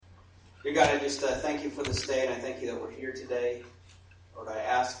Dear God, I just thank you for this day, and I thank you that we're here today. Lord, I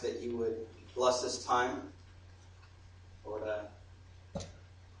ask that you would bless this time. Lord, I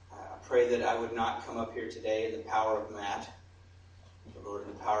pray that I would not come up here today in the power of Matt, but Lord,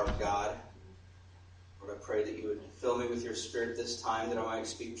 in the power of God. Lord, I pray that you would fill me with your Spirit this time, that I might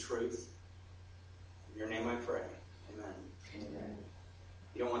speak truth. In your name I pray. Amen. Amen.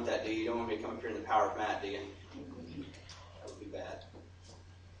 You don't want that, do you? You don't want me to come up here in the power of Matt, do you? That would be bad.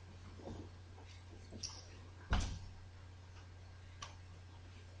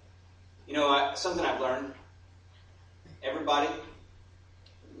 You know, something I've learned, everybody,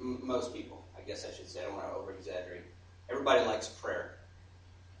 most people, I guess I should say, I don't want to over-exaggerate, everybody likes prayer.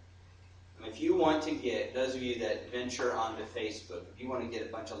 I mean, if you want to get, those of you that venture onto Facebook, if you want to get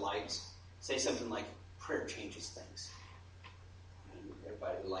a bunch of likes, say something like, prayer changes things. And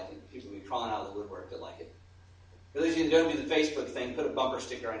everybody would like it. People would be crawling out of the woodwork to like it. For those of you that don't do the Facebook thing, put a bumper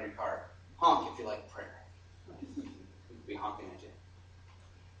sticker on your car. Honk if you like prayer. People would be honking at you.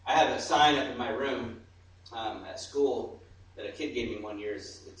 I have a sign up in my room at school that a kid gave me one year.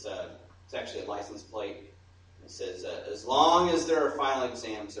 It's actually a license plate. It says, as long as there are final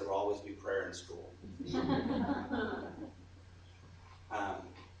exams, there will always be prayer in school.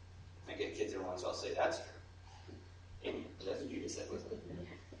 I get kids every once, so I'll say, that's true. Amen. That's what you just said, wasn't it?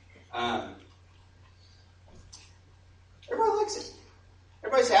 Everybody likes it.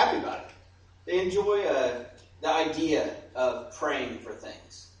 Everybody's happy about it. They enjoy the idea of praying for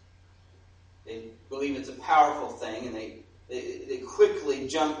things. They believe it's a powerful thing, and they quickly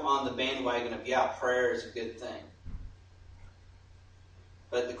jump on the bandwagon of, yeah, prayer is a good thing.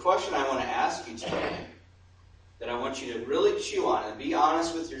 But the question I want to ask you today, that I want you to really chew on and be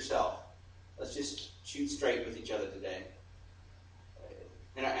honest with yourself. Let's just shoot straight with each other today.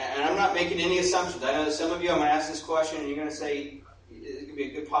 And I'm not making any assumptions. I know that some of you, I'm going to ask this question, and you're going to say, it could be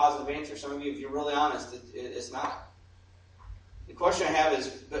a good positive answer. Some of you, if you're really honest, it's not. The question I have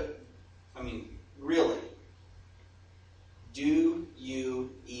is, really, do you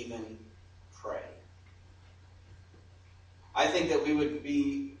even pray? I think that we would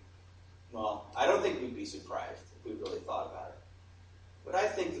be, I don't think we'd be surprised if we really thought about it. But I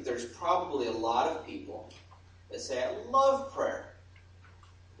think that there's probably a lot of people that say, I love prayer,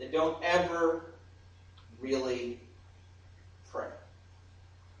 that don't ever really pray.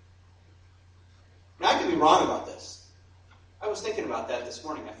 Now, I could be wrong about this. I was thinking about that this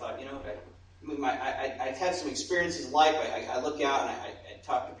morning. I thought, I've had some experiences in life. I look out and I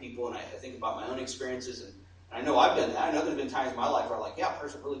talk to people and I think about my own experiences, and I know I've done that. I know there's been times in my life where I'm like, yeah,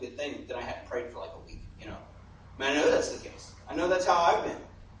 prayer's a really good thing, but then I hadn't prayed for like a week, I know that's the case. I know that's how I've been.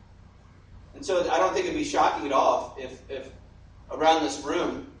 And so I don't think it'd be shocking at all if around this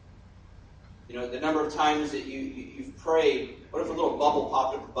room, the number of times that you've prayed, what if a little bubble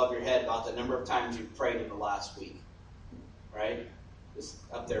popped up above your head about the number of times you've prayed in the last week, right? Just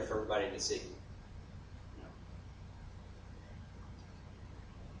up there for everybody to see.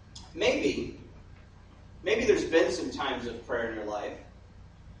 Maybe there's been some times of prayer in your life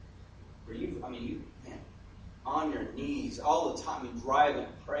where you on your knees all the time, you're driving,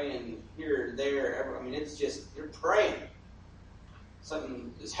 praying here, there, it's just, you're praying.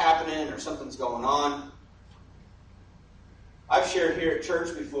 Something is happening or something's going on. I've shared here at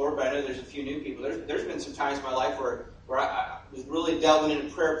church before, but I know there's a few new people. There's been some times in my life where I was really delving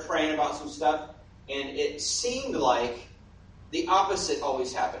into prayer, praying about some stuff, and it seemed like the opposite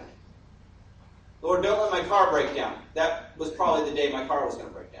always happened. Lord, don't let my car break down. That was probably the day my car was going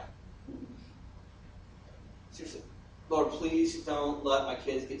to break down. Seriously. Lord, please don't let my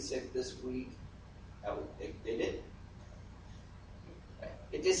kids get sick this week. They did.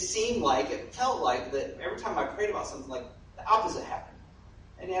 It just felt like that every time I prayed about something, like the opposite happened.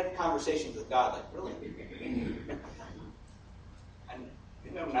 And you have conversations with God, like, really?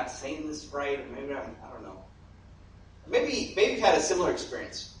 Maybe I'm not saying this right, or maybe I don't know. Maybe you've had a similar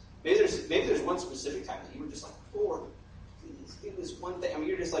experience. Maybe there's one specific time that you were just like, Lord, please give this one thing.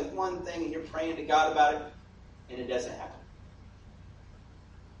 You're just like one thing, and you're praying to God about it, and it doesn't happen.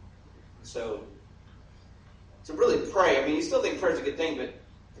 So to really pray, you still think prayer is a good thing, but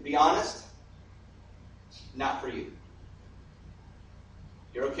to be honest, not for you.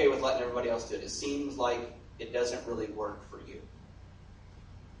 You're okay with letting everybody else do it. It seems like it doesn't really work for you.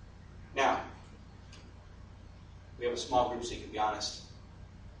 Now, we have a small group, so you can be honest.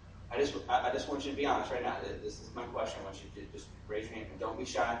 I just want you to be honest right now. This is my question. I want you to just raise your hand and don't be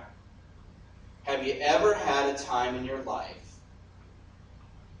shy. Have you ever had a time in your life?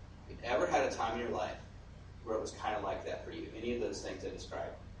 Where it was kind of like that for you? Any of those things I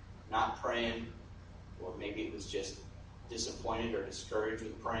described? Not praying, or maybe it was just disappointed or discouraged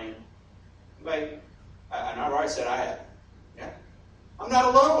with praying. Anybody? I know I said I have. Yeah. I'm not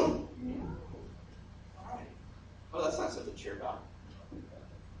alone. All right. Well, that's not something to cheer about.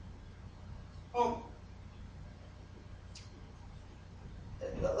 Well,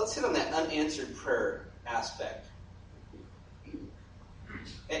 let's hit on that unanswered prayer aspect.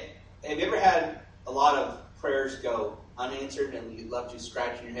 Have you ever had a lot of prayers go unanswered and you left you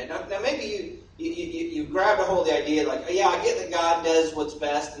scratching your head? Now maybe you grabbed a hold of the idea like, yeah, I get that God does what's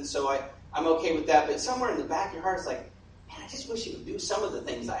best, and so I'm okay with that. But somewhere in the back of your heart, it's like, man, I just wish He would do some of the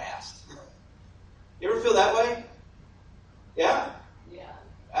things I asked. You ever feel that way? Yeah? Yeah.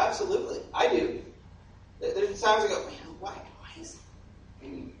 Absolutely. I do. There's times I go, man, why is that?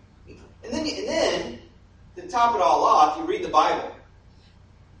 And then, to top it all off, you read the Bible.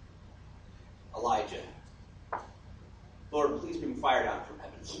 Elijah. Lord, please bring fire down from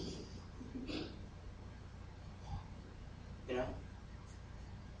heaven. You know?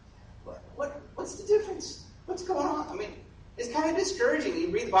 What's the difference? What's going on? I mean, it's kind of discouraging. You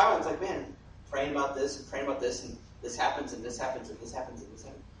read the Bible and it's like, man, praying about this and praying about this, and this happens and this happens and this happens and this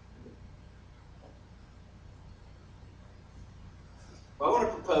happens. Well, I want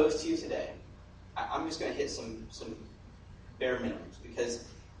to propose to you today. I'm just going to hit some bare minimums because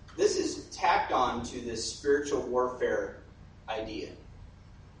this is tacked on to this spiritual warfare idea.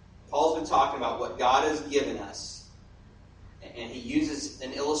 Paul's been talking about what God has given us, and he uses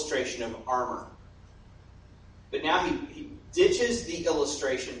an illustration of armor. But now he ditches the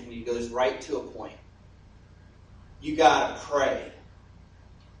illustration and he goes right to a point. You got to pray.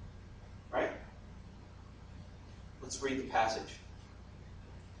 Right? Let's read the passage.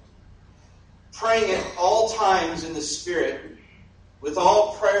 Praying at all times in the Spirit, with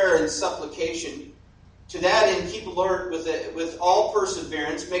all prayer and supplication. To that end, keep alert with all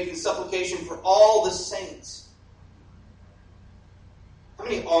perseverance, making supplication for all the saints. How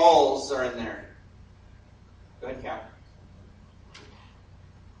many alls are in there? Go ahead and count.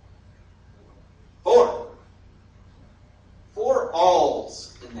 4. 4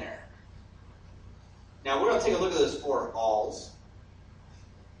 alls in there. Now, we're going to take a look at those 4 alls.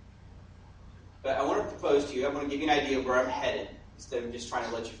 But I want to propose to you, I'm going to give you an idea of where I'm headed. Instead of just trying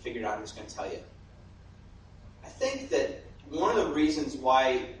to let you figure it out, I'm just going to tell you. I think that one of the reasons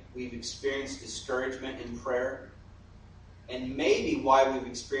why we've experienced discouragement in prayer, and maybe why we've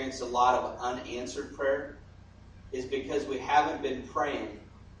experienced a lot of unanswered prayer, is because we haven't been praying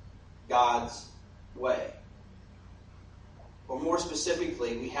God's way. Or more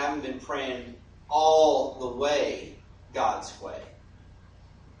specifically, we haven't been praying all the way God's way.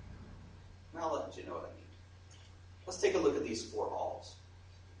 And I'll let you know what I mean. Let's take a look at these 4 alls.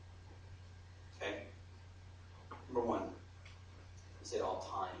 Okay? Number 1. I say all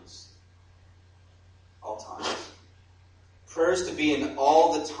times. All times. Prayer is to be an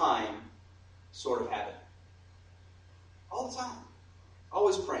all the time sort of habit. All the time.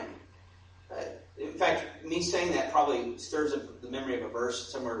 Always praying. In fact, me saying that probably stirs up the memory of a verse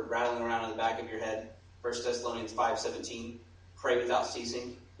somewhere rattling around in the back of your head. 1 Thessalonians 5:17. Pray without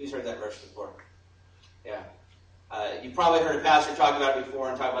ceasing. Who's heard that verse before? Yeah. You probably heard a pastor talk about it before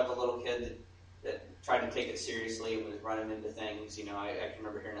and talk about the little kid that tried to take it seriously and was running into things. You know, I can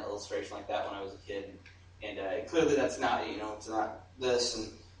remember hearing an illustration like that when I was a kid. And clearly that's not, it's not this,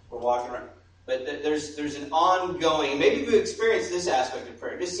 and we're walking around. But there's an ongoing, maybe we've experienced this aspect of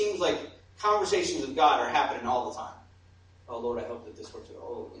prayer. It just seems like conversations with God are happening all the time. Oh, Lord, I hope that this works.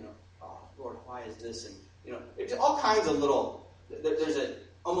 Oh, Lord, why is this? And, there's all kinds of little, there's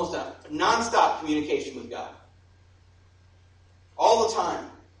almost a nonstop communication with God. All the time.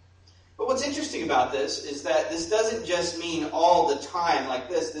 But what's interesting about this is that this doesn't just mean all the time like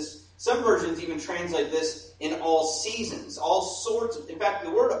this. Some versions even translate this in all seasons, all sorts of. In fact,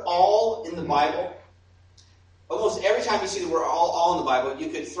 the word all in the Bible, almost every time you see the word all in the Bible, you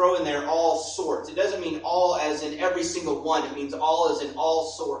could throw in there all sorts. It doesn't mean all as in every single one. It means all as in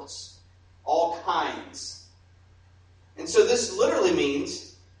all sorts, all kinds. And so this literally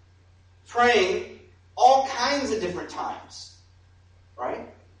means praying all kinds of different times, right?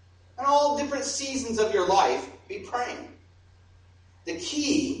 And all different seasons of your life, be praying. The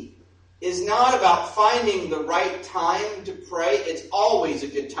key is not about finding the right time to pray. It's always a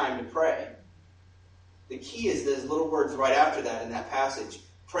good time to pray. The key is those little words right after that in that passage.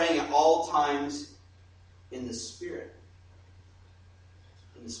 Praying at all times in the Spirit.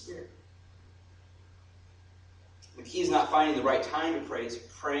 In the Spirit. The key is not finding the right time to pray. It's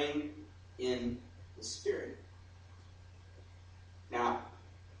praying in the Spirit. Now,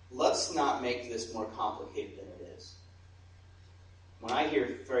 let's not make this more complicated than it is. When I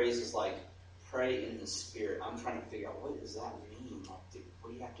hear phrases like pray in the Spirit, I'm trying to figure out what does that mean? Like,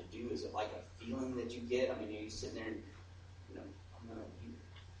 what do you have to do? Is it like a feeling that you get? I mean, are you sitting there and,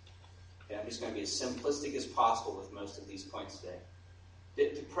 I'm just going to be as simplistic as possible with most of these points today.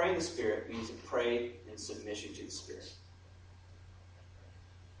 To pray in the Spirit means to pray in submission to the Spirit.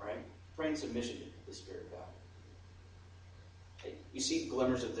 Right? Pray in submission to the Spirit of God. You see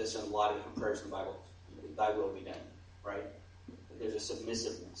glimmers of this in a lot of different prayers in the Bible. Thy will be done. Right? There's a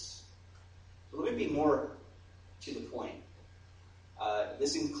submissiveness. So let me be more to the point.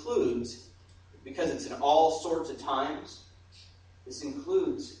 This includes, because it's in all sorts of times, this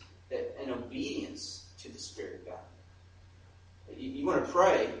includes an obedience to the Spirit of God. You want to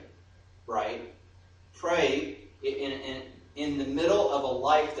pray, right? Pray in the middle of a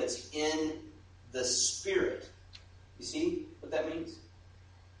life that's in the Spirit. You see what that means?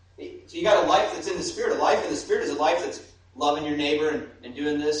 So you got a life that's in the Spirit. A life in the Spirit is a life that's loving your neighbor and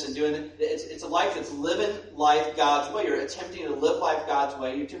doing this and doing that. It's a life that's living life God's way. You're attempting to live life God's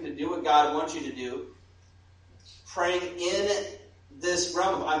way. You're attempting to do what God wants you to do. Praying in this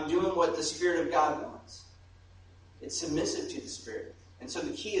realm. I'm doing what the Spirit of God wants. It's submissive to the Spirit. And so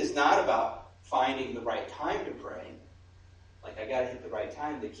the key is not about finding the right time to pray. Like, I got to hit the right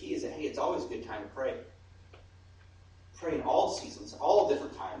time. The key is that, hey, it's always a good time to pray. Pray in all seasons, all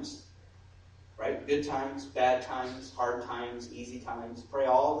different times. Right? Good times, bad times, hard times, easy times. Pray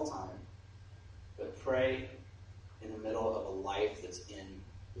all the time. But pray in the middle of a life that's in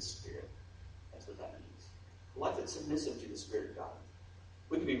the Spirit. That's what that means. A life that's submissive to the Spirit of God.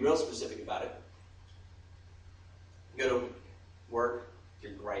 We can be real specific about it. You go to work,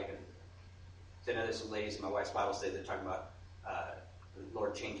 you're griping. So I know there's some ladies in my wife's Bible study that are talking about the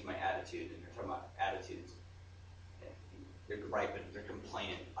Lord changed my attitude, and they're talking about attitudes. They're griping, they're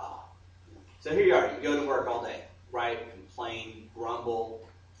complaining. So here you are, you go to work all day, gripe, complain, grumble,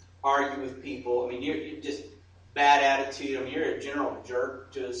 argue with people. I mean, you're just bad attitude. I mean, you're a general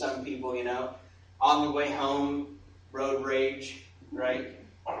jerk to some people, On the way home, road rage, right?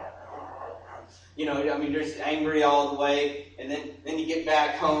 You're just angry all the way, and then you get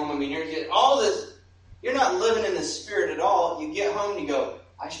back home. I mean, you're getting all this. You're not living in the Spirit at all. You get home and you go,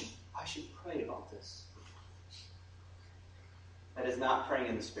 I should pray about this. That is not praying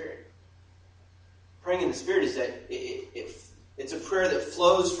in the Spirit. Praying in the Spirit is that it's a prayer that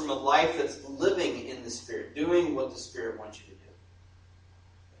flows from a life that's living in the Spirit, doing what the Spirit wants you to do.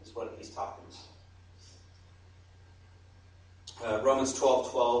 That's what he's talking about. Romans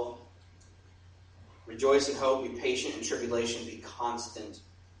 12:12. Rejoice in hope, be patient in tribulation, be constant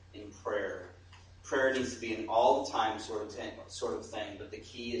in prayer. Prayer needs to be an all the time sort of thing, but the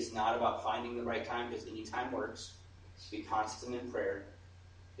key is not about finding the right time, because any time works. Be constant in prayer.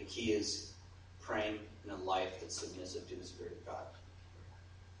 The key is praying in a life that's submissive to the Spirit of God.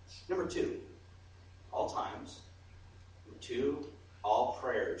 Number 2, all times. Number 2, all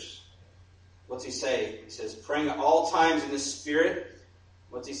prayers. What's he say? He says, praying at all times in the Spirit.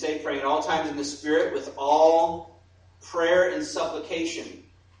 What's he say? Praying at all times in the Spirit with all prayer and supplication.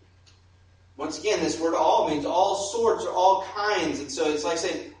 Once again, this word all means all sorts or all kinds. And so it's like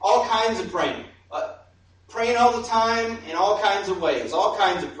saying all kinds of praying. Praying all the time in all kinds of ways. All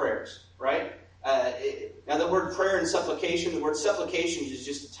kinds of prayers. Right? Now the word prayer and supplication, the word supplication is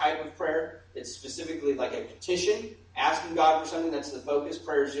just a type of prayer. It's specifically like a petition. Asking God for something, that's the focus.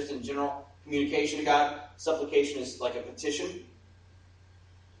 Prayer is just in general communication to God. Supplication is like a petition.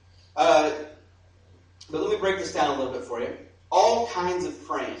 But let me break this down a little bit for you. All kinds of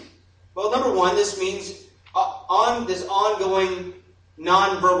praying. Well, number 1, this means on this ongoing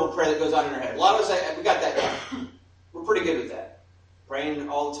non-verbal prayer that goes on in our head. A lot of us, we got that down. We're pretty good with that. Praying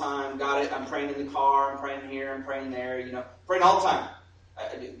all the time. Got it. I'm praying in the car. I'm praying here. I'm praying there. Praying all the time.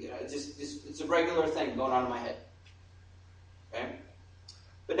 It's a regular thing going on in my head. Okay?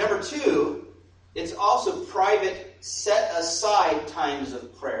 But number 2, it's also private, set aside times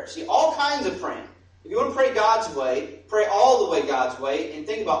of prayer. See, all kinds of praying. If you want to pray God's way, pray all the way God's way, and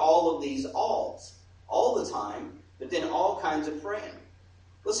think about all of these alls. All the time, but then all kinds of praying.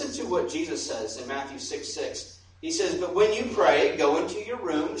 Listen to what Jesus says in Matthew 6:6. He says, but when you pray, go into your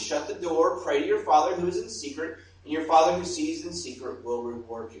room, shut the door, pray to your Father who is in secret, and your Father who sees in secret will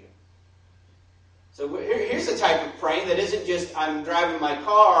reward you. So here's a type of praying that isn't just I'm driving my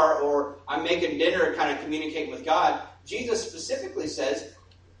car or I'm making dinner, kind of communicating with God. Jesus specifically says,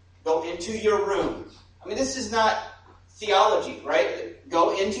 go into your room. I mean, this is not theology, right?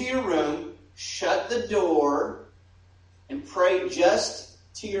 Go into your room, shut the door, and pray just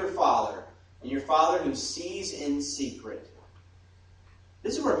to your Father, and your Father who sees in secret.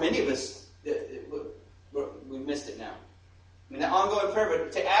 This is where many of us, we've missed it now. I mean, the ongoing prayer,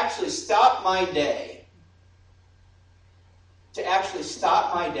 but to actually stop my day to actually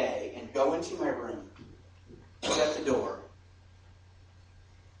stop my day and go into my room, shut the door,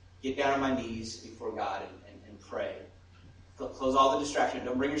 get down on my knees before God and pray. Close all the distractions.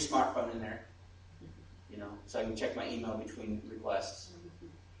 Don't bring your smartphone in there, so I can check my email between requests.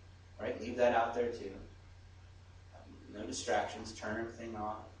 Right? Leave that out there too. No distractions. Turn everything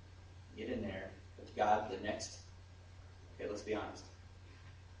off. Get in there. But God, let's be honest.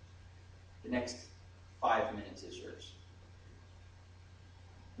 The next 5 minutes is yours.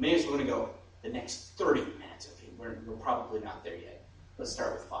 Many of us are going to go, the next 30 minutes. Okay, we're probably not there yet. Let's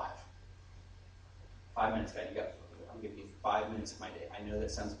start with 5. 5 minutes, God. I'll give you 5 minutes of my day. I know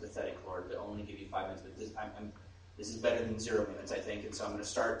that sounds pathetic, Lord, to only give you 5 minutes, but this is better than 0 minutes, I think. And so I'm going to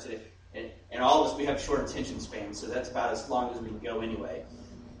start today. And all of us, we have short attention spans, so that's about as long as we can go anyway.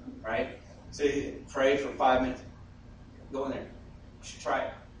 Right? So you pray for 5 minutes. Go in there. You should try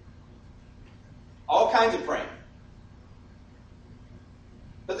it. All kinds of praying.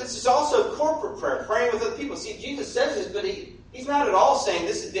 But this is also corporate prayer, praying with other people. See, Jesus says this, but he's not at all saying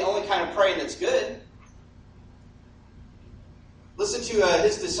this is the only kind of praying that's good. Listen to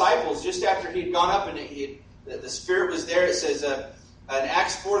his disciples just after he'd gone up and the Spirit was there. It says in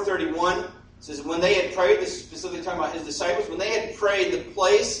Acts 4:31, it says when they had prayed, this is specifically talking about his disciples, when they had prayed, the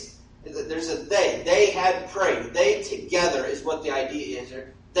place, there's a they had prayed. They together is what the idea is.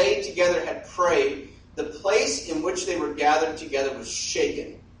 They together had prayed. The place in which they were gathered together was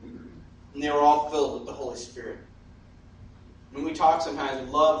shaken. And they were all filled with the Holy Spirit. When we talk sometimes, we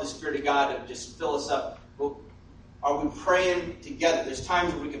love the Spirit of God to just fill us up. Well, are we praying together? There's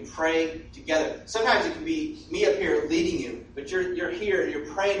times where we can pray together. Sometimes it can be me up here leading you, but you're here and you're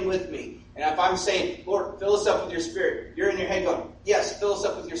praying with me. And if I'm saying, Lord, fill us up with your Spirit, you're in your head going, yes, fill us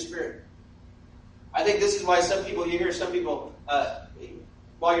up with your Spirit. I think this is why you hear some people,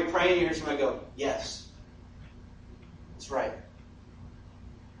 while you're praying, you hear somebody go, yes. That's right.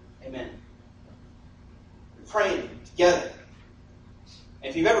 Amen. We're praying together. And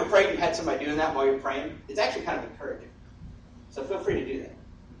if you've ever prayed and had somebody doing that while you're praying, it's actually kind of encouraging. So feel free to do that.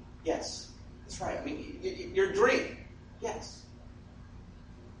 Yes. That's right. I mean, your dream. Yes.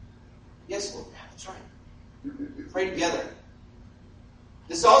 Yes, Lord. That's right. Pray together.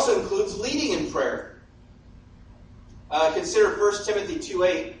 This also includes leading in prayer. Consider 1 Timothy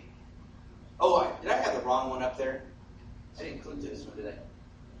 2:8. Oh, did I have the wrong one up there? I didn't include this one, did I?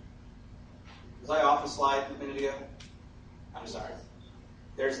 Was I off a slide a minute ago? I'm sorry.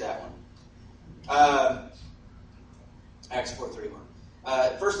 There's that one. Acts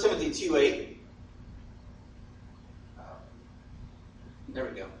 4:31. 1 Timothy 2:8. There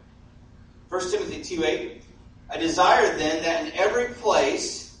we go. 1 Timothy 2:8. I desire then that in every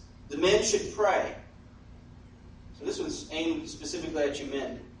place the men should pray. So this one's aimed specifically at you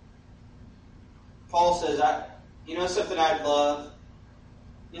men. Paul says, something I'd love?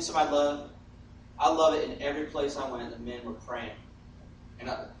 You know something I'd love? I love it in every place I went, the men were praying.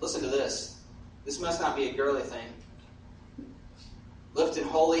 And listen to this. This must not be a girly thing. Lifting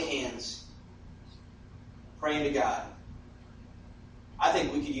holy hands, praying to God. I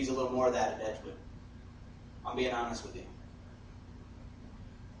think we could use a little more of that at Edgewood. I'm being honest with you.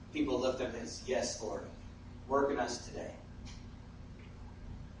 People lift their hands. Yes, Lord. Work in us today.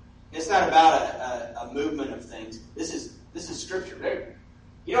 It's not about a movement of things. This is Scripture.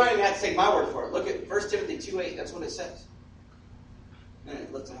 You don't even have to take my word for it. Look at 1 Timothy 2:8. That's what it says.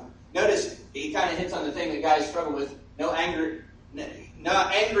 Notice he kind of hits on the thing that guys struggle with. Not angry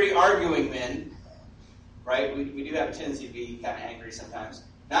arguing men. Right? We do have a tendency to be kind of angry sometimes.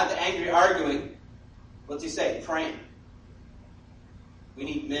 Not the angry arguing. What's he say? Praying. We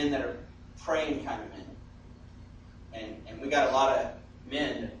need men that are praying kind of men. And we got a lot of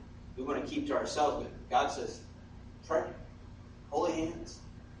men that we want to keep to ourselves, but God says, pray. Holy hands.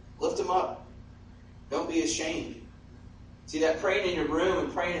 Lift them up. Don't be ashamed. See that praying in your room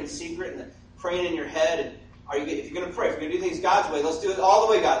and praying in secret and praying in your head. And if you're going to pray, if you're going to do things God's way, let's do it all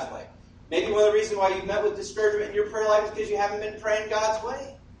the way God's way. Maybe one of the reasons why you've met with discouragement in your prayer life is because you haven't been praying God's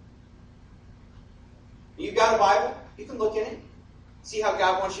way. You've got a Bible. You can look in it. See how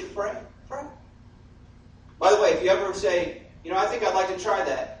God wants you to pray. Pray. By the way, if you ever say, I think I'd like to try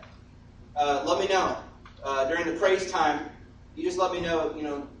that, let me know. During the praise time, you just let me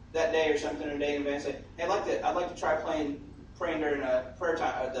know, that day or something, or a day in advance. Say, hey, I'd like to try praying during a prayer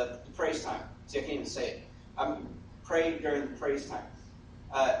time, the praise time. See, I can't even say it. I'm praying during the praise time.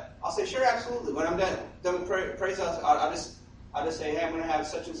 I'll say, sure, absolutely. When I'm done with praise, I'll just say, hey, I'm going to have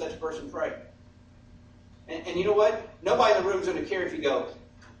such and such person pray. And you know what? Nobody in the room is going to care if you go,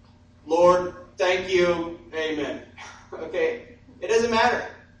 Lord, thank you, amen. Okay? It doesn't matter.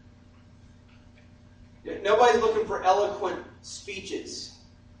 Nobody's looking for eloquent speeches.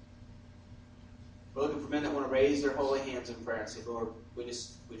 We're looking for men that want to raise their holy hands in prayer and say, Lord, we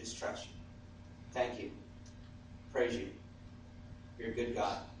just trust you. Thank you. Praise you. You're a good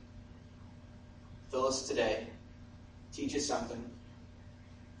God. Fill us today. Teach us something.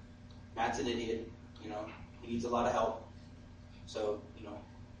 Matt's an idiot. He needs a lot of help. So,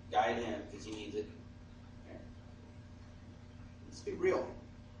 guide him because he needs it. Let's be real.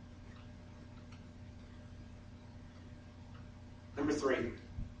 Number 3.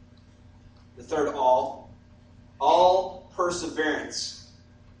 The third all perseverance.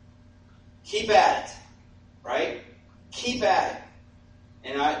 Keep at it. Right? Keep at it.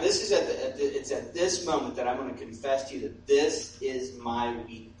 And this is it's at this moment that I'm going to confess to you that this is my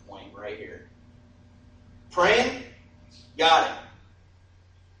weak point right here. Praying, got it.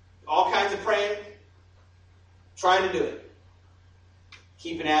 All kinds of praying, trying to do it.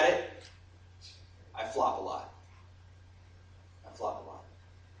 Keeping at it, I flop a lot.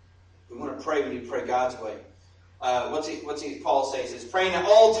 We want to pray, we need to pray God's way. Paul says? He says, praying at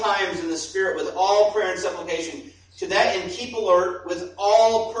all times in the Spirit with all prayer and supplication. To that end, keep alert with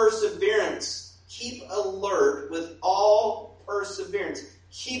all perseverance. Keep alert with all perseverance.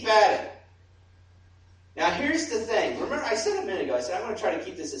 Keep at it. Now, here's the thing. Remember, I said a minute ago, I'm going to try to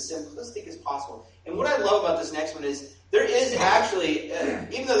keep this as simplistic as possible. And what I love about this next one is there is actually,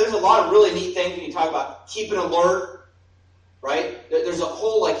 even though there's a lot of really neat things when you talk about keeping alert, right? There's a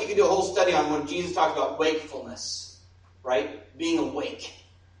whole, you could do a whole study on when Jesus talks about wakefulness, right? Being awake.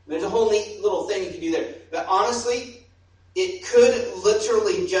 There's a whole neat little thing you can do there. But honestly, it could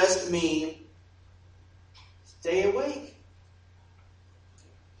literally just mean stay awake.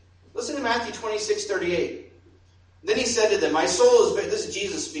 Listen to Matthew 26:38. Then he said to them, my soul is, this is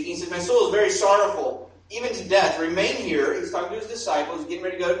Jesus speaking, he said, my soul is very sorrowful, even to death. Remain here. He's talking to his disciples. He's getting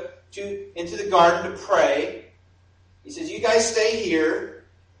ready to go into the garden to pray. He says, you guys stay here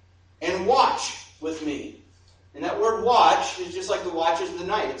and watch with me. And that word watch is just like the watches of the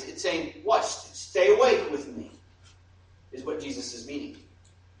night. It's saying, watch, stay awake with me, is what Jesus is meaning.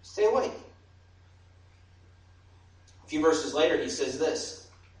 Stay awake. A few verses later, he says this,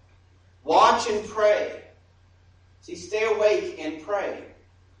 watch and pray. See, stay awake and pray.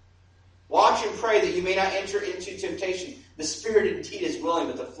 Watch and pray that you may not enter into temptation. The spirit indeed is willing,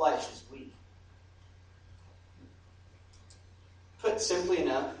 but the flesh is weak. Put simply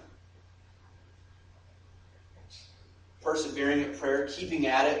enough, persevering at prayer, keeping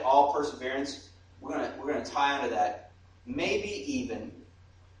at it, all perseverance. We're gonna tie onto that. Maybe even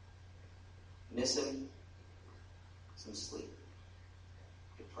missing some sleep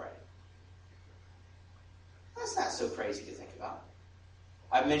to pray. That's not so crazy to think about.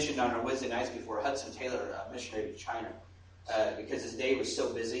 I've mentioned on our Wednesday nights before Hudson Taylor, a missionary to China, because his day was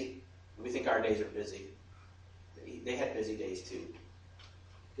so busy. We think our days are busy. They had busy days too.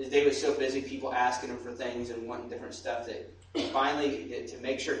 His day was so busy, people asking him for things and wanting different stuff, that finally, to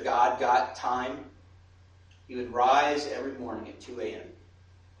make sure God got time, he would rise every morning at 2 a.m.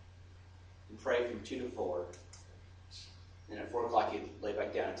 and pray from 2 to 4. And at 4 o'clock, he'd lay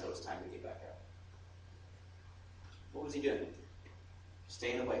back down until it was time to get back up. What was he doing?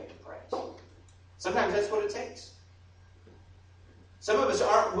 Staying awake to pray. Sometimes that's what it takes. Some of us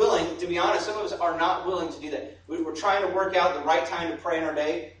aren't willing, to be honest, some of us are not willing to do that. We're trying to work out the right time to pray in our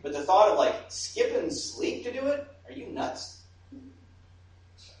day, but the thought of skipping sleep to do it, are you nuts?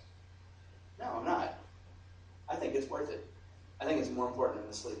 No, I'm not. I think it's worth it. I think it's more important than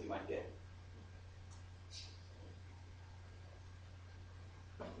the sleep you might get.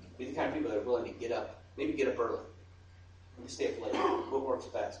 Be the kind of people that are willing to get up. Maybe get up early. Maybe stay up late. What works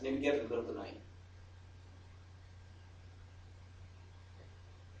best? Maybe get up in the middle of the night.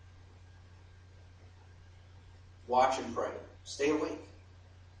 Watch and pray. Stay awake.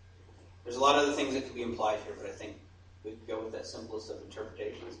 There's a lot of other things that could be implied here, but I think we could go with that simplest of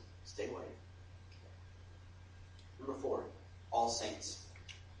interpretations. Stay awake. Number 4, all saints.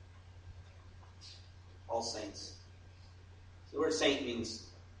 All saints. So the word saint means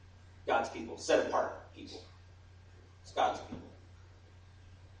God's people, set apart people. It's God's people.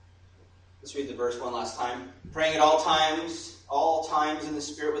 Let's read the verse one last time. Praying at all times in the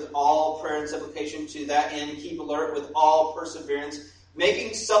Spirit with all prayer and supplication. To that end, keep alert with all perseverance,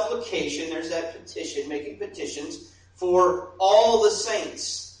 making supplication, there's that petition, making petitions for all the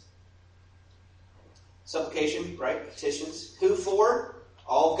saints. Supplication, right? Petitions. Who for?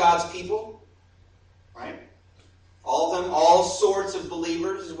 All of God's people, right? All of them, all sorts of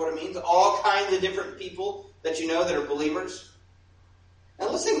believers is what it means. All kinds of different people that you know that are believers. Now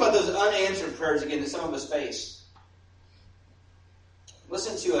let's think about those unanswered prayers again that some of us face.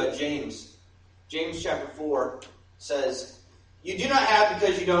 Listen to James. James chapter 4 says, You do not have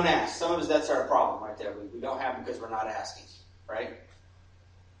because you don't ask. Some of us, that's our problem right there. We don't have because we're not asking, right?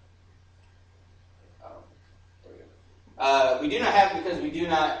 There we go. We do not have because we do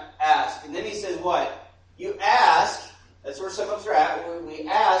not ask. And then he says what? You ask, that's where some of us are at. We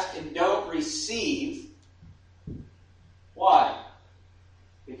ask and don't receive. Why?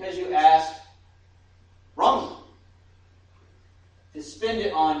 Because you ask wrongly. To spend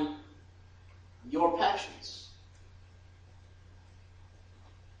it on your passions.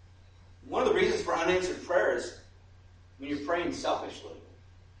 One of the reasons for unanswered prayer is when you're praying selfishly.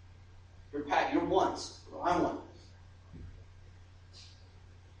 You're once. I'm one.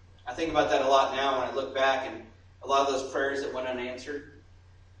 I think about that a lot now when I look back and a lot of those prayers that went unanswered.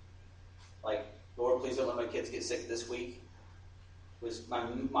 Like, Lord, please don't let my kids get sick this week. Was my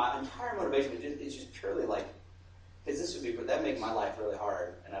entire motivation is just purely like, because that make my life really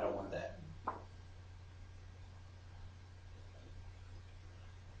hard, and I don't want that.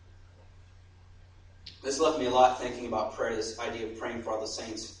 This left me a lot thinking about prayer, this idea of praying for all the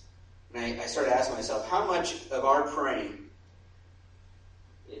saints. And I started asking myself, how much of our praying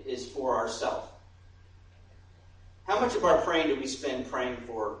is for ourselves? How much of our praying do we spend praying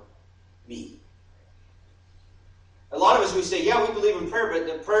for me? A lot of us, we say, yeah, we believe in prayer, but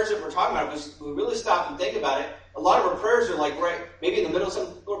the prayers that we're talking about, if we really stop and think about it, a lot of our prayers are like, right, maybe in the middle of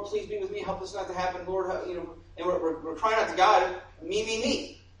something, Lord, please be with me, help this not to happen, Lord, and we're crying out to God,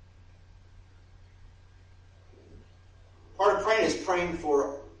 me. Part of praying is praying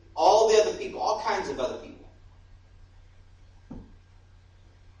for all the other people, all kinds of other people.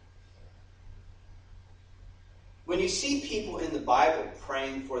 When you see people in the Bible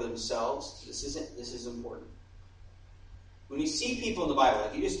praying for themselves, this is important. When you see people in the Bible,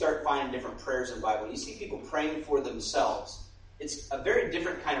 like you just start finding different prayers in the Bible, when you see people praying for themselves, it's a very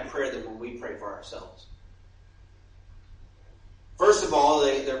different kind of prayer than when we pray for ourselves. First of all,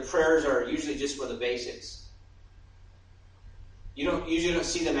 their prayers are usually just for the basics. You usually don't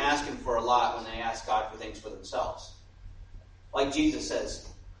see them asking for a lot when they ask God for things for themselves. Like Jesus says,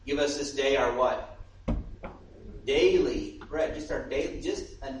 give us this day our what? Daily bread. Just our daily,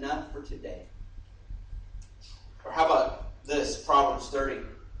 just enough for today. Or how about this, Proverbs 30.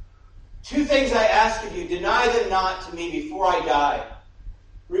 2 things I ask of you, deny them not to me before I die.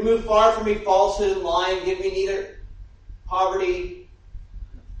 Remove far from me falsehood and lying. Give me neither poverty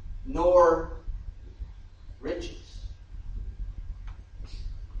nor riches.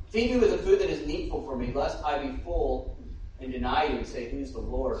 Feed me with the food that is needful for me, lest I be full and deny you and say, who's the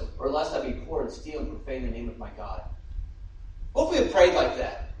Lord? Or lest I be poor and steal and profane the name of my God. What if we have prayed like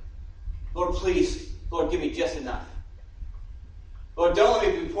that? Lord, please, Lord, give me just enough. Lord, don't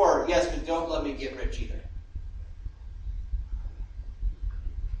let me be poor. Yes, but don't let me get rich either.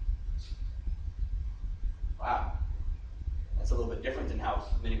 Wow. That's a little bit different than how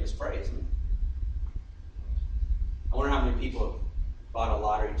many of us pray, isn't it? I wonder how many people have bought a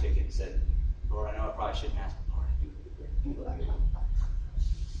lottery ticket and said, Lord, I know I probably shouldn't ask, but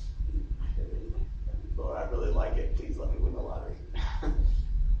Lord, I really like it. Please let me win the lottery.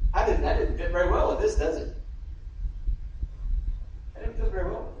 That didn't fit very well with this, does it? That didn't fit very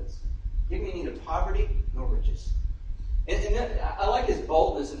well with this. Give me neither poverty nor riches. And I like his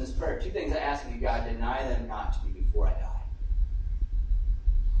boldness in this prayer. 2 things I ask of you, God, deny them not to me before I die.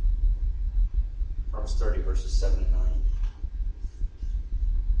 Proverbs 30, verses 7 and 9.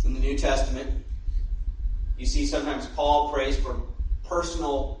 In the New Testament, you see sometimes Paul prays for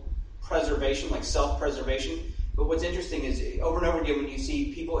personal preservation, like self-preservation. But what's interesting is over and over again when you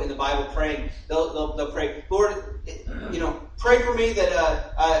see people in the Bible praying, they'll pray, Lord, pray for me that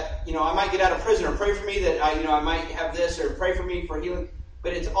I might get out of prison, or pray for me that I might have this, or pray for me for healing.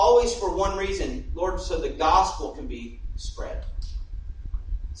 But it's always for one reason, Lord, so the gospel can be spread.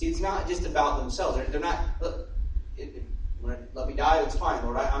 See, it's not just about themselves. They're not. Let me die, that's fine,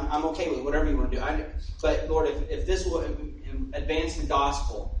 Lord. I'm okay with whatever you want to do. But, Lord, if this will advance the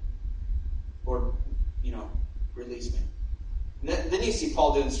gospel, Lord, release me. And then you see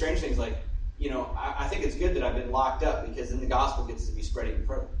Paul doing strange things like, I think it's good that I've been locked up because then the gospel gets to be spread even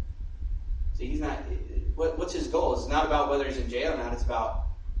further. See, he's not. What's his goal? It's not about whether he's in jail or not. It's about,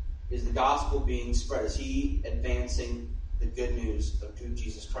 is the gospel being spread? Is he advancing the good news of who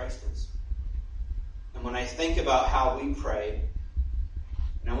Jesus Christ is? And when I think about how we pray,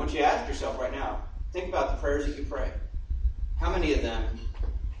 and I want you to ask yourself right now, think about the prayers that you pray. How many of them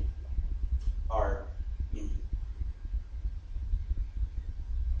are me?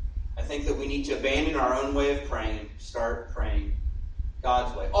 I think that we need to abandon our own way of praying and start praying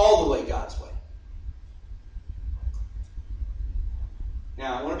God's way, all the way God's way.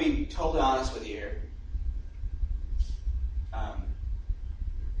 Now, I want to be totally honest with you here.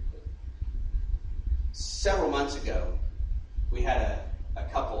 Several months ago, we had a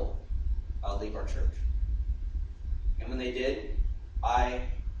couple leave our church. And when they did, I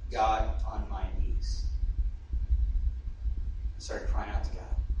got on my knees. I started crying out to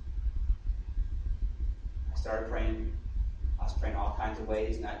God. I started praying. I was praying all kinds of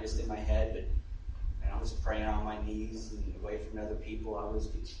ways, not just in my head, but I was praying on my knees and away from other people.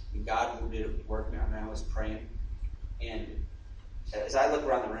 God did work in me. I was praying. And as I look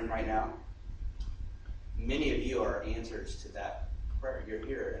around the room right now, many of you are answers to that prayer. You're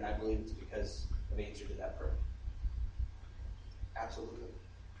here, and I believe it's because of the answer to that prayer. Absolutely.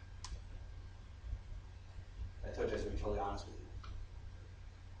 I told you I was going to be totally honest with you.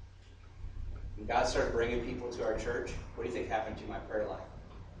 When God started bringing people to our church, what do you think happened to my prayer life?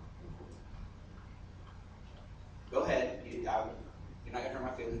 Go ahead. You're not going to hurt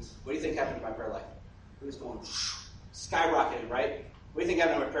my feelings. What do you think happened to my prayer life? It was going skyrocketing, right? What do you think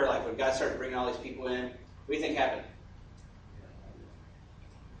happened to my prayer life when God started bringing all these people in? What do you think happened?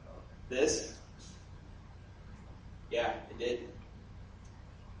 This? Yeah, it did.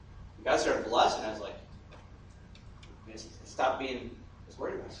 God started blessing. I was like, stop being just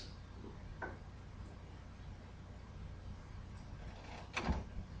worried about it.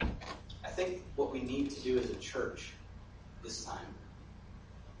 I think what we need to do as a church this time,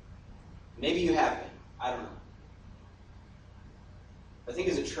 maybe you have been, I don't know. I think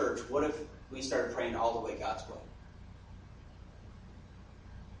as a church, what if we started praying all the way God's way?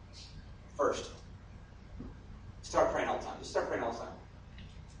 First, start praying all the time. Just start praying all the time.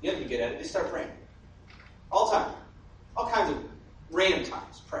 You have to be good at it. Just start praying. All the time. All kinds of random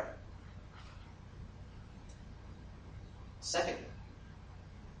times. Pray. Second,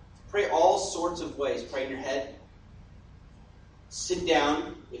 pray all sorts of ways. Pray in your head. Sit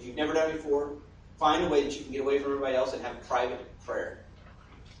down. If you've never done it before, find a way that you can get away from everybody else and have private prayer.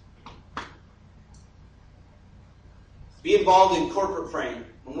 Be involved in corporate praying.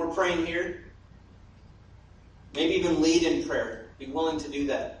 When we're praying here, maybe even lead in prayer. Be willing to do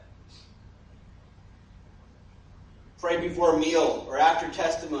that. Pray before a meal or after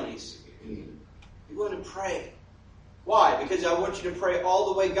testimonies. Be willing to pray. Why? Because I want you to pray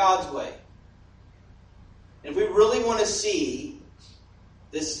all the way God's way. And if we really want to see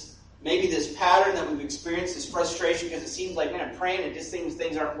this, maybe this pattern that we've experienced, this frustration, because it seems like, man, I'm praying and just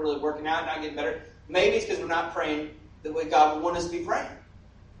things aren't really working out, not getting better. Maybe it's because we're not praying the way God would want us to be praying.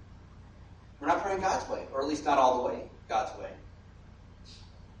 We're not praying God's way, or at least not all the way God's way.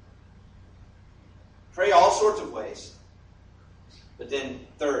 Pray all sorts of ways. But then,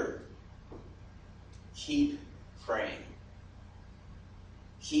 third, keep praying.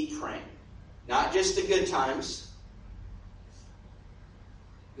 Keep praying. Not just the good times.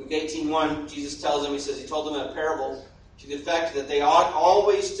 Luke 18:1, Jesus tells them, he told them a parable to the effect that they ought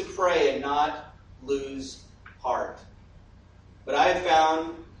always to pray and not lose heart. But I have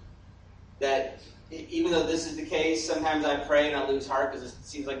found that even though this is the case, sometimes I pray and I lose heart because it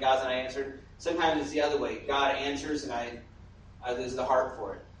seems like God's not answered. Sometimes it's the other way. God answers and I lose the heart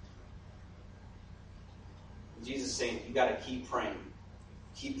for it. Jesus is saying, you got to keep praying.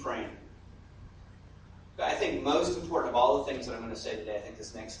 Keep praying. But I think most important of all the things that I'm going to say today, I think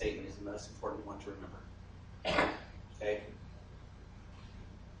this next statement is the most important one to remember. Okay?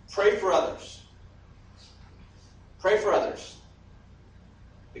 Pray for others. Pray for others.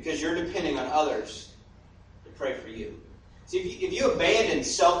 Because you're depending on others to pray for you. See, if you abandon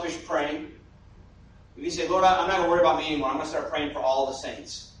selfish praying, if you say, Lord, I'm not going to worry about me anymore, I'm going to start praying for all the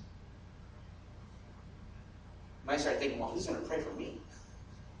saints. You might start thinking, well, who's going to pray for me?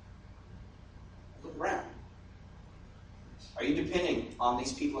 Look around. Are you depending on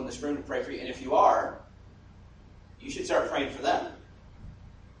these people in this room to pray for you? And if you are, you should start praying for them.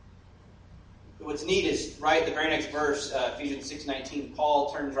 What's neat is, right, the very next verse, Ephesians 6:19,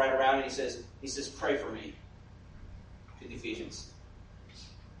 Paul turns right around and he says, pray for me to the Ephesians.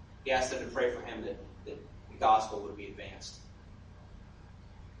 He asked them to pray for him that the gospel would be advanced.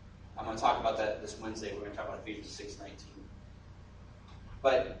 I'm going to talk about that this Wednesday. We're going to talk about Ephesians 6:19.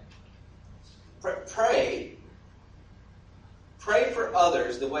 But pray for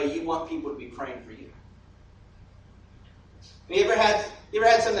others the way you want people to be praying for you. Have you ever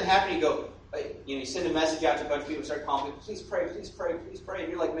had something happen? You go, you send a message out to a bunch of people and start calling people, please pray, please pray, please pray. And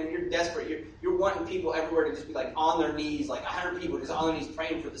you're like, man, you're desperate. You're wanting people everywhere to just be like on their knees, like 100 people just on their knees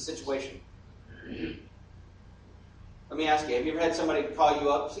praying for the situation. Let me ask you, have you ever had somebody call you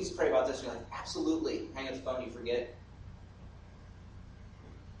up, please pray about this? And you're like, absolutely. Hang up the phone, you forget.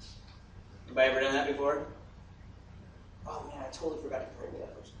 Anybody ever done that before? Oh man, I totally forgot to pray for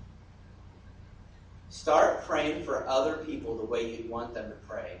that person. Start praying for other people the way you'd want them to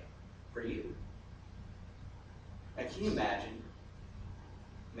pray for you. Now, can you imagine?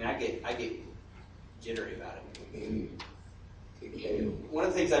 I mean, I get jittery about it. One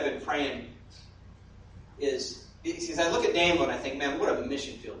of the things I've been praying is, because I look at Danville and I think, man, what a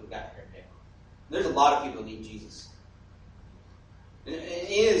mission field we got here at Danville. There's a lot of people who need Jesus. In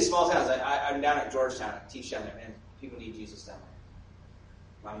any of these small towns, I'm down at Georgetown, I teach down there, man, people need Jesus down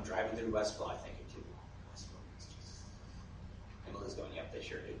there. I'm driving through Westville, I think it too. Westville needs Jesus. Emily's going, yep, they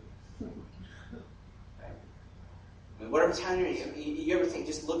sure do. Right? I mean, whatever town you're in, you ever think,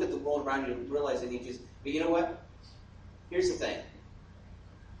 just look at the world around you and realize they need Jesus. But you know what? Here's the thing.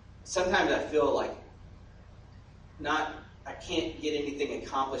 Sometimes I feel like I can't get anything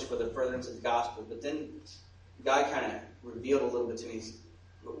accomplished for the furtherance of the gospel, but then God kind of revealed a little bit to me.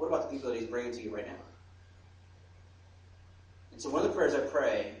 What about the people that He's bringing to you right now? And so one of the prayers I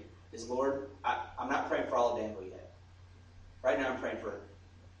pray is, Lord, I'm not praying for all of Danville yet. Right now I'm praying for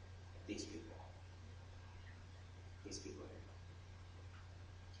these people. These people here.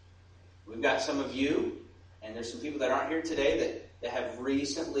 We've got some of you, and there's some people that aren't here today that have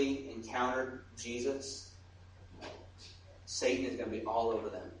recently encountered Jesus. Satan is going to be all over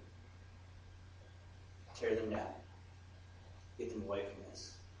them. Tear them down. Get them away from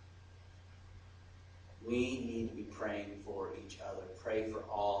this. We need to be praying for each other. Pray for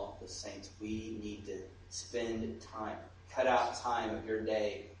all the saints. We need to spend time. Cut out time of your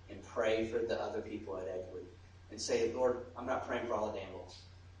day and pray for the other people at Edgewood. And say, Lord, I'm not praying for all of Danville.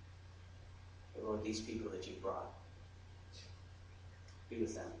 But Lord, these people that you brought, be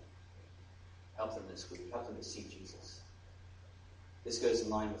with them. Help them this week. Help them to see Jesus. This goes in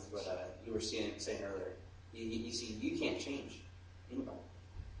line with what you were saying earlier. You see, you can't change anybody.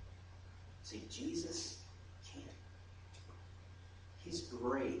 See, Jesus can. He's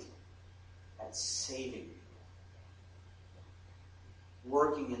great at saving people,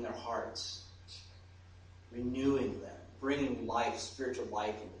 working in their hearts, renewing them, bringing life, spiritual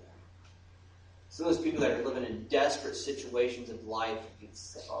life into them. Some of those people that are living in desperate situations of life, you can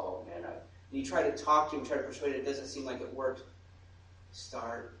say, oh man, and you try to talk to them, try to persuade it doesn't seem like it works.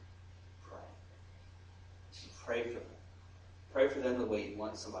 Start praying. Pray for them. Pray for them the way you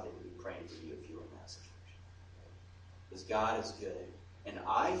want somebody to be praying for you if you were in that situation. Because God is good. And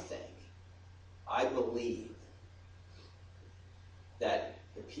I believe that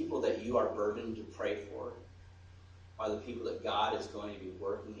the people that you are burdened to pray for are the people that God is going to be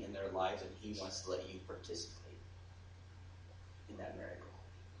working in their lives, and He wants to let you participate in that miracle.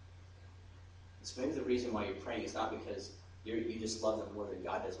 It's maybe the reason why you're praying is not because you just love them more than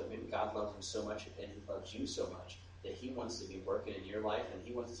God does, but maybe God loves them so much and He loves you so much that He wants to be working in your life, and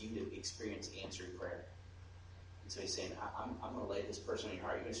He wants you to experience answered prayer. And so He's saying, I'm going to lay this person in your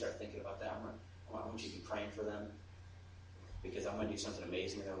heart. You're going to start thinking about that. I want you to be praying for them because I'm going to do something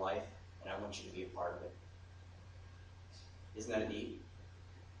amazing in their life, and I want you to be a part of it. Isn't that neat?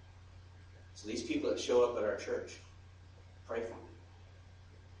 So these people that show up at our church, pray for them.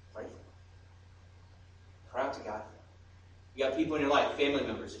 Pray for them. Cry out to God for them. You got people in your life, family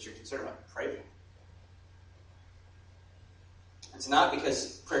members that you're concerned about, pray for them. It's not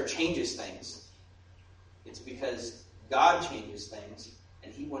because prayer changes things. It's because God changes things,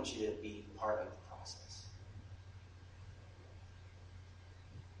 and He wants you to be part of the process.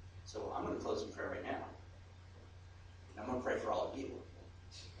 So I'm going to close in prayer right now. And I'm going to pray for all of you.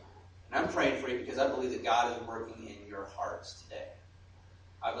 And I'm praying for you because I believe that God is working in your hearts today.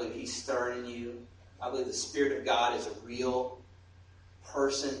 I believe He's stirring in you. I believe the Spirit of God is a real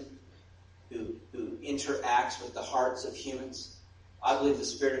person who interacts with the hearts of humans. I believe the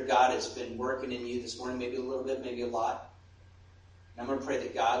Spirit of God has been working in you this morning, maybe a little bit, maybe a lot. And I'm going to pray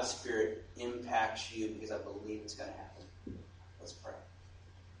that God's Spirit impacts you because I believe it's going to happen. Let's pray.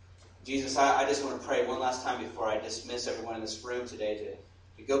 Jesus, I just want to pray one last time before I dismiss everyone in this room today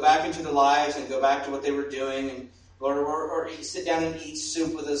to go back into their lives and go back to what they were doing. And Lord, or sit down and eat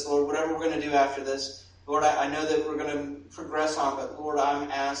soup with us, Lord, whatever we're going to do after this. Lord, I know that we're going to progress on, but Lord,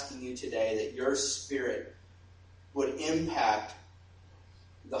 I'm asking you today that your Spirit would impact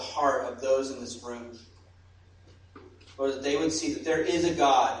the heart of those in this room. Lord, that they would see that there is a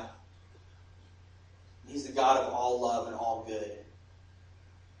God. He's the God of all love and all good.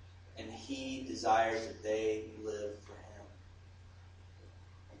 And He desires that they live for Him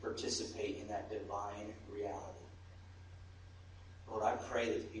and participate in that divine reality. Lord, I pray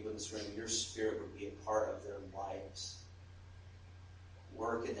that the people in this room, your Spirit would be a part of their lives.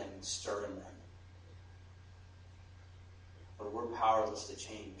 Work in them and stir in them. Lord, we're powerless to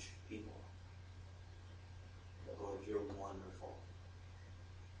change people. But Lord, you're wonderful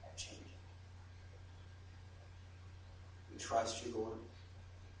at changing. trust you, Lord.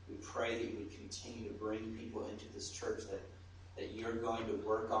 We pray that you would continue to bring people into this church that you're going to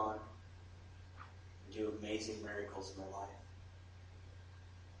work on and do amazing miracles in their life.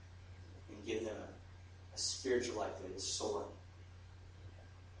 And give them a spiritual life that is soaring.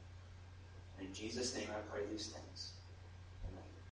 In Jesus' name I pray these things.